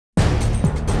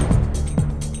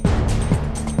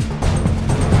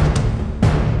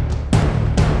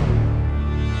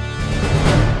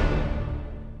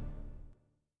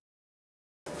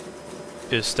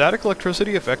Is static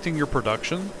electricity affecting your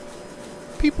production?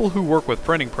 People who work with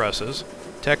printing presses,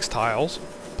 textiles,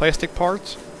 plastic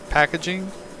parts,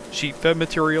 packaging, sheet-fed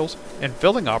materials, and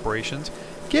filling operations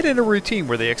get in a routine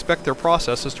where they expect their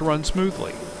processes to run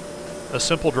smoothly. A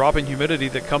simple drop in humidity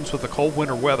that comes with the cold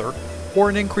winter weather or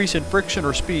an increase in friction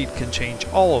or speed can change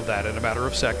all of that in a matter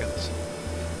of seconds.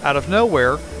 Out of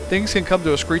nowhere, things can come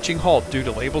to a screeching halt due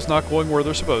to labels not going where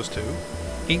they're supposed to,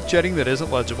 ink jetting that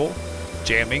isn't legible,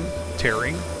 jamming,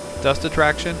 tearing, dust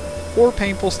attraction, or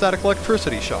painful static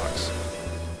electricity shocks.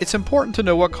 It's important to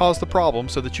know what caused the problem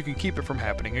so that you can keep it from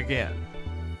happening again.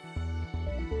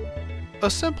 A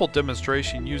simple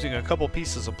demonstration using a couple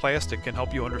pieces of plastic can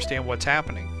help you understand what's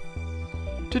happening.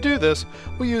 To do this,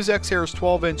 we'll use Exair's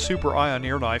 12-inch super ion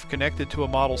ear knife connected to a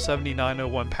Model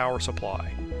 7901 power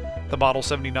supply, the Model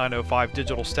 7905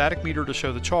 digital static meter to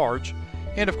show the charge,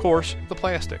 and of course, the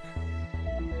plastic.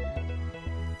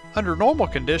 Under normal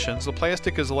conditions, the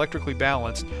plastic is electrically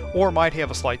balanced or might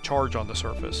have a slight charge on the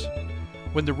surface.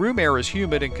 When the room air is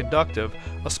humid and conductive,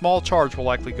 a small charge will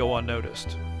likely go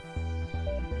unnoticed.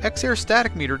 Exair's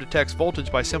static meter detects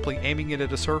voltage by simply aiming it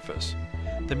at a surface.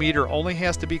 The meter only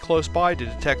has to be close by to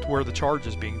detect where the charge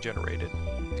is being generated.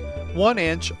 1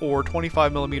 inch or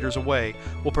 25 millimeters away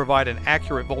will provide an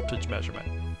accurate voltage measurement.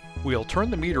 We'll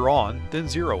turn the meter on, then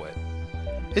zero it.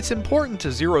 It's important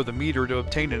to zero the meter to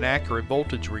obtain an accurate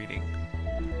voltage reading.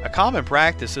 A common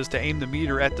practice is to aim the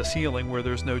meter at the ceiling where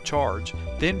there's no charge,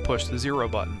 then push the zero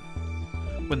button.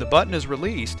 When the button is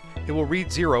released, it will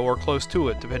read zero or close to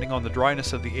it depending on the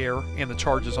dryness of the air and the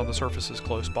charges on the surfaces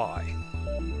close by.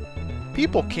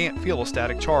 People can't feel a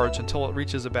static charge until it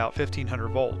reaches about 1500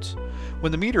 volts.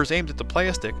 When the meter is aimed at the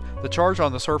plastic, the charge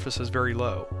on the surface is very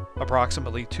low,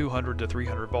 approximately 200 to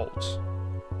 300 volts.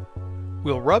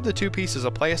 We'll rub the two pieces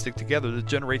of plastic together to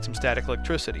generate some static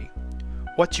electricity.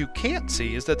 What you can't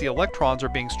see is that the electrons are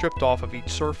being stripped off of each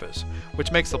surface,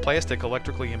 which makes the plastic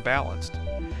electrically imbalanced.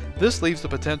 This leaves the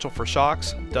potential for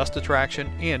shocks, dust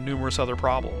attraction, and numerous other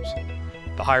problems.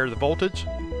 The higher the voltage,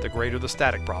 the greater the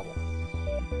static problem.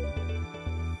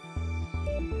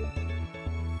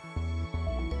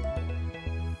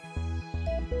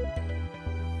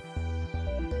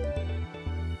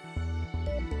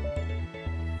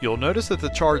 You'll notice that the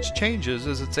charge changes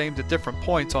as it's aimed at different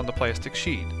points on the plastic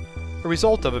sheet, a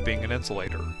result of it being an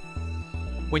insulator.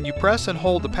 When you press and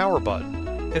hold the power button,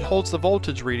 it holds the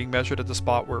voltage reading measured at the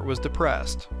spot where it was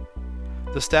depressed.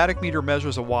 The static meter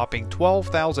measures a whopping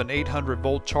 12,800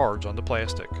 volt charge on the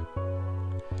plastic.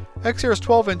 Exair's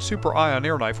 12-inch super ion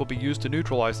air knife will be used to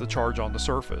neutralize the charge on the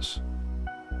surface.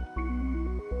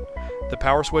 The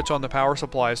power switch on the power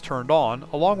supply is turned on,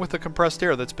 along with the compressed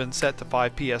air that's been set to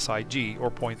 5 psig,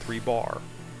 or 0.3 bar.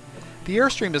 The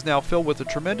airstream is now filled with a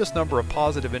tremendous number of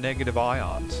positive and negative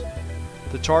ions.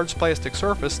 The charged plastic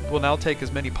surface will now take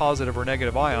as many positive or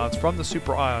negative ions from the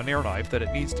super ion air knife that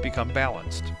it needs to become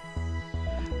balanced.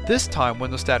 This time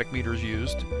when the static meter is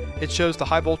used, it shows the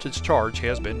high voltage charge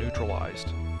has been neutralized.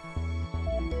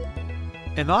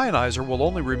 An ionizer will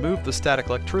only remove the static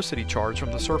electricity charge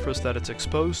from the surface that it's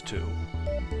exposed to.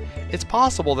 It's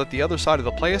possible that the other side of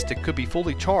the plastic could be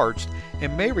fully charged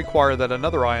and may require that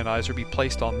another ionizer be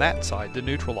placed on that side to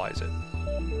neutralize it.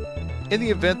 In the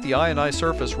event the ionized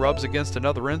surface rubs against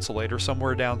another insulator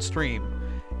somewhere downstream,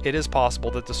 it is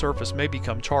possible that the surface may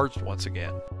become charged once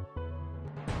again.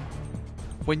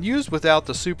 When used without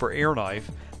the super air knife,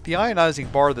 the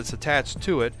ionizing bar that's attached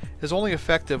to it is only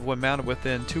effective when mounted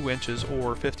within 2 inches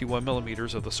or 51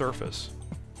 millimeters of the surface.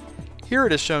 Here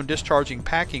it is shown discharging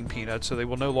packing peanuts so they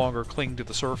will no longer cling to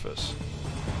the surface.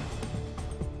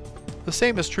 The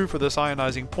same is true for this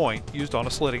ionizing point used on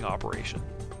a slitting operation.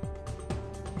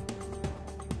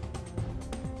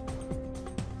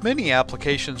 Many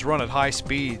applications run at high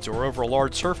speeds or over a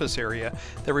large surface area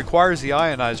that requires the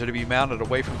ionizer to be mounted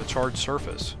away from the charged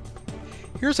surface.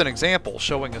 Here's an example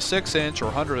showing a 6-inch or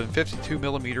 152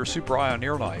 millimeter super ion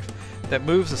air knife that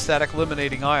moves the static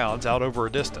eliminating ions out over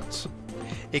a distance.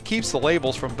 It keeps the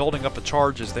labels from building up a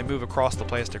charge as they move across the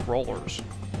plastic rollers.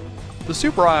 The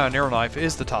super ion air knife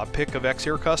is the top pick of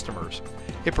Exair customers.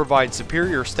 It provides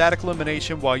superior static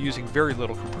elimination while using very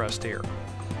little compressed air.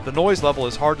 The noise level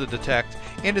is hard to detect,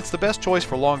 and it's the best choice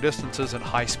for long distances and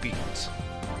high speeds.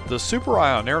 The super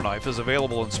ion air knife is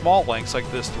available in small lengths like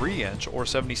this 3-inch or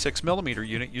 76 millimeter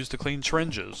unit used to clean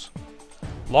syringes.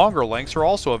 Longer lengths are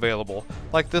also available,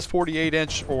 like this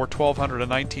 48-inch or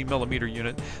 1219 millimeter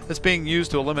unit that's being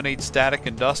used to eliminate static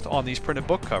and dust on these printed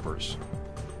book covers.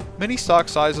 Many stock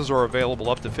sizes are available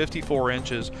up to 54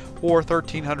 inches or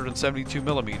 1372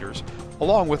 millimeters,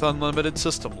 along with unlimited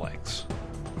system lengths.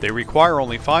 They require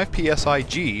only 5 psi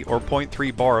G or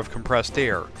 0.3 bar of compressed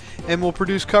air, and will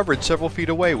produce coverage several feet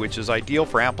away, which is ideal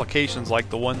for applications like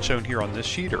the one shown here on this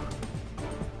sheeter.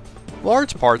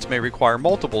 Large parts may require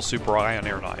multiple super ion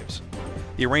air knives.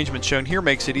 The arrangement shown here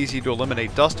makes it easy to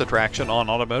eliminate dust attraction on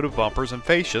automotive bumpers and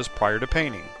fascias prior to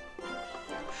painting.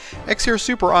 Exair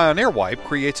Super Ion Air Wipe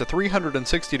creates a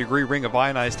 360-degree ring of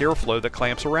ionized airflow that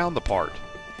clamps around the part.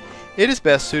 It is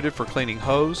best suited for cleaning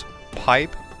hose,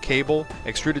 pipe, cable,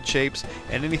 extruded shapes,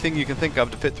 and anything you can think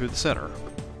of to fit through the center.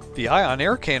 The ion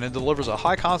air cannon delivers a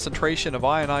high concentration of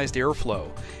ionized airflow,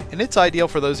 and it's ideal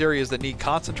for those areas that need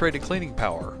concentrated cleaning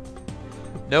power.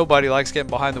 Nobody likes getting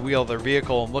behind the wheel of their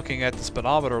vehicle and looking at the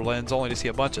speedometer lens only to see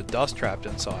a bunch of dust trapped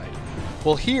inside.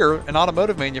 Well, here, an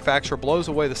automotive manufacturer blows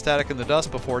away the static and the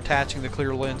dust before attaching the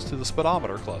clear lens to the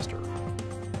speedometer cluster.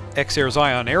 Exair's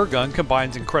ion air gun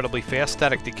combines incredibly fast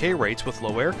static decay rates with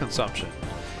low air consumption.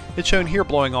 It's shown here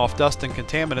blowing off dust and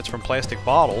contaminants from plastic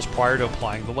bottles prior to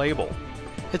applying the label.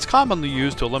 It's commonly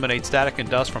used to eliminate static and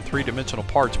dust from three-dimensional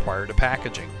parts prior to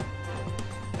packaging.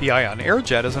 The ion air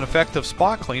jet is an effective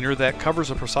spot cleaner that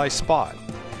covers a precise spot.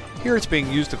 Here it's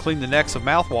being used to clean the necks of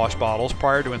mouthwash bottles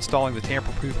prior to installing the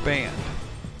tamper-proof band.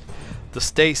 The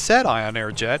Stay Set ion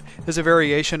air jet is a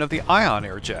variation of the ion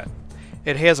air jet.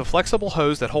 It has a flexible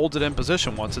hose that holds it in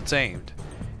position once it's aimed.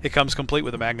 It comes complete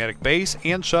with a magnetic base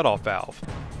and shutoff valve.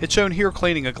 It's shown here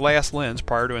cleaning a glass lens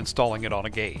prior to installing it on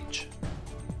a gauge.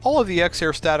 All of the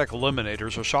Exair static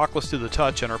eliminators are shockless to the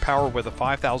touch and are powered with a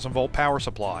 5,000 volt power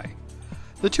supply.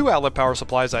 The 2-outlet power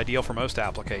supply is ideal for most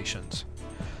applications.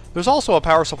 There's also a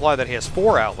power supply that has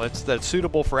 4 outlets that's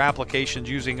suitable for applications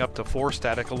using up to 4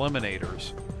 static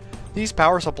eliminators. These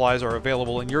power supplies are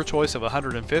available in your choice of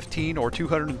 115 or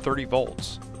 230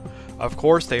 volts. Of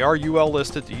course, they are UL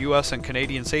listed to US and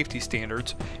Canadian safety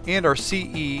standards and are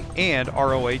CE and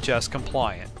ROHS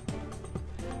compliant.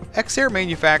 Exair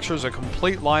manufactures a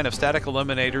complete line of static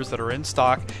eliminators that are in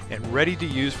stock and ready to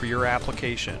use for your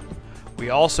application. We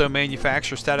also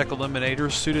manufacture static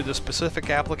eliminators suited to specific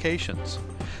applications.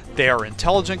 They are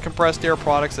intelligent compressed air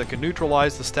products that can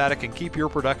neutralize the static and keep your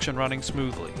production running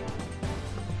smoothly.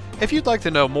 If you'd like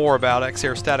to know more about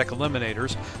Exair static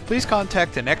eliminators, please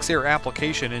contact an Exair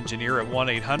application engineer at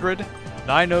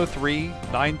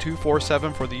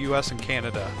 1-800-903-9247 for the US and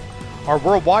Canada. Our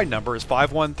worldwide number is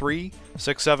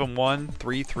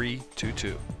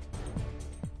 513-671-3322.